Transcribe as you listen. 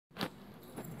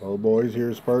Well, boys,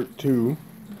 here's part 2.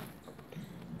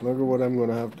 Look at what I'm going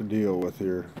to have to deal with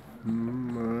here.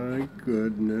 My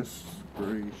goodness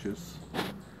gracious.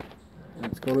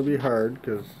 It's going to be hard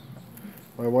because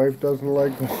my wife doesn't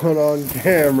like going on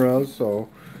camera, so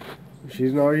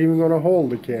she's not even going to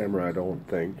hold the camera, I don't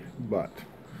think. But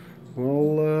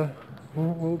we'll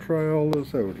try all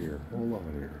this out here. Hold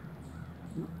on here.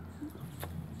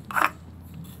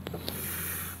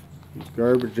 It's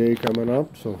garbage day coming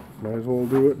up, so might as well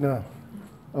do it now.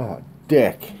 Oh,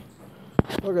 dick.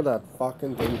 Look at that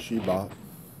fucking thing she bought.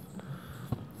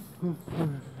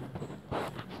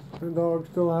 The dog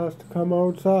still has to come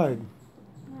outside.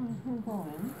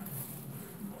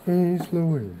 He's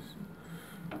Louise.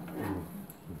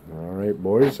 Alright,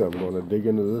 boys, I'm going to dig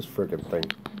into this frickin' thing.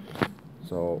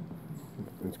 So,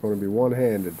 it's going to be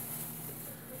one-handed.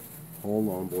 Hold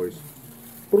on, boys.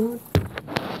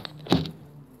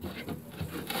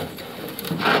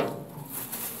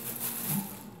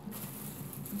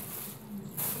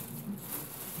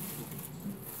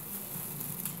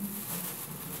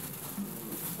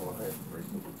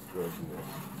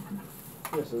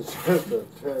 This is just a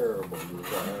terrible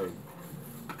design.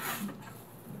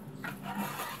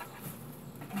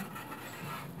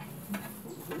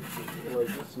 Like,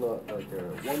 it's not like a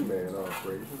one-man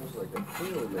operation, it's like a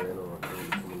four-man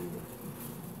operation.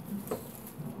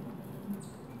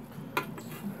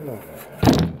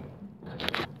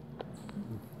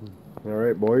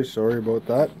 Alright, boys, sorry about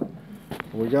that.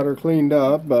 We got her cleaned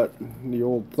up, but the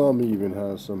old thumb even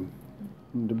has some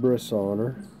debris on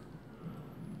her.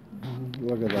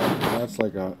 Look at that. That's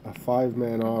like a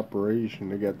 5-man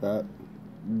operation to get that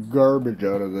garbage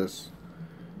out of this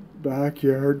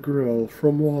backyard grill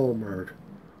from Walmart.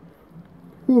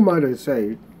 Who might I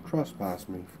say trespassed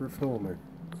me for filming?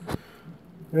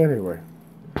 Anyway,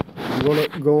 I'm going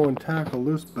to go and tackle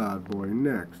this bad boy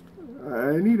next.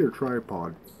 I need a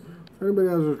tripod. If anybody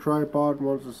has a tripod and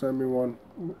wants to send me one,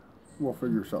 we'll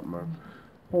figure something out.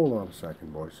 Hold on a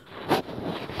second, boys.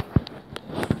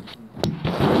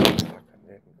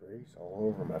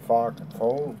 All over my fucking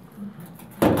phone.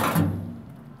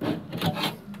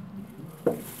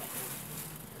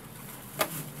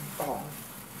 Oh.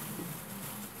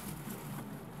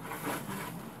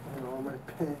 And all my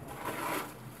pen.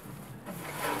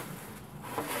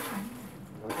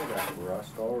 Look at that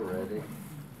rust already.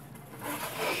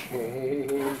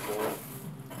 Shameful.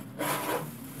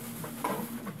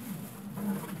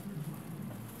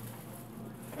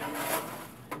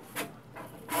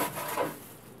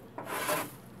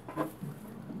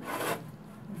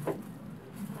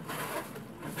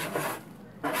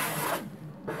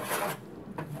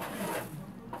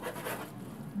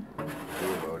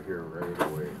 Here right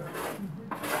away. My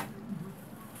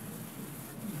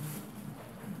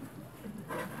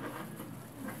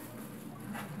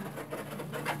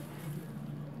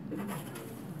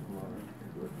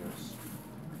goodness.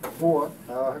 What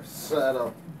a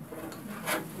setup.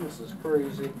 This is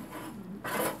crazy.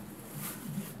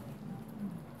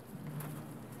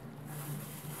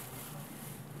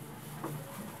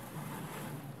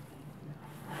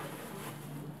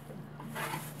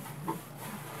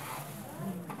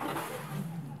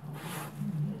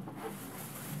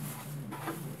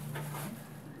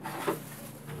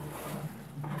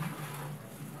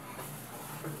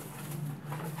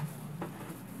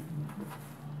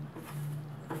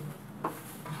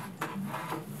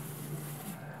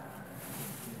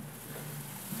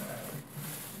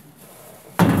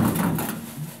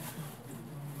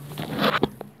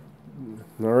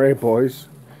 Alright, boys.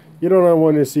 You don't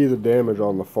want to see the damage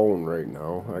on the phone right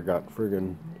now. I got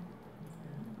friggin'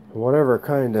 whatever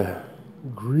kind of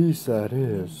grease that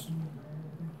is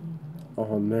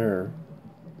on there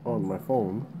on my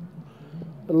phone.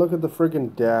 And look at the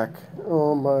friggin' deck.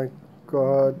 Oh my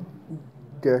god,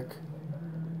 dick.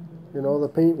 You know, the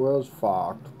paint was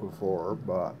fucked before,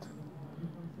 but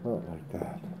not like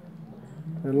that.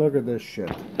 And look at this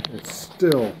shit. It's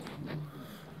still...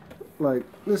 like,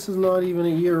 this is not even a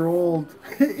year old.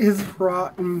 It's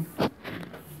rotten.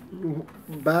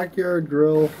 Backyard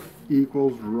grill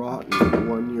equals rotten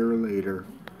 1 year later.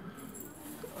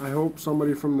 I hope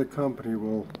somebody from the company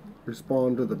will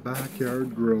respond to the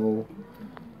backyard grill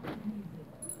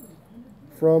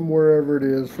from wherever it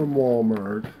is, from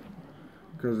Walmart,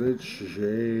 because it's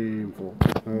shameful.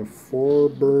 A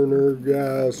 4-burner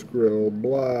gas grill,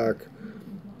 black.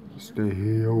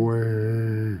 Stay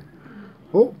away.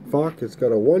 Oh, fuck, it's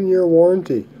got a 1-year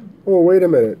warranty. Oh, wait a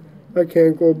minute. I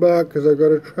can't go back because I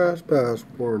got a trespass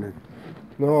warning.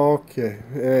 No, okay.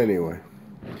 Anyway.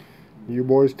 You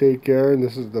boys take care, and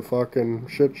this is the fucking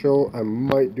shit show. I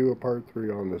might do a part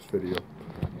 3 on this video.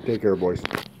 Take care, boys.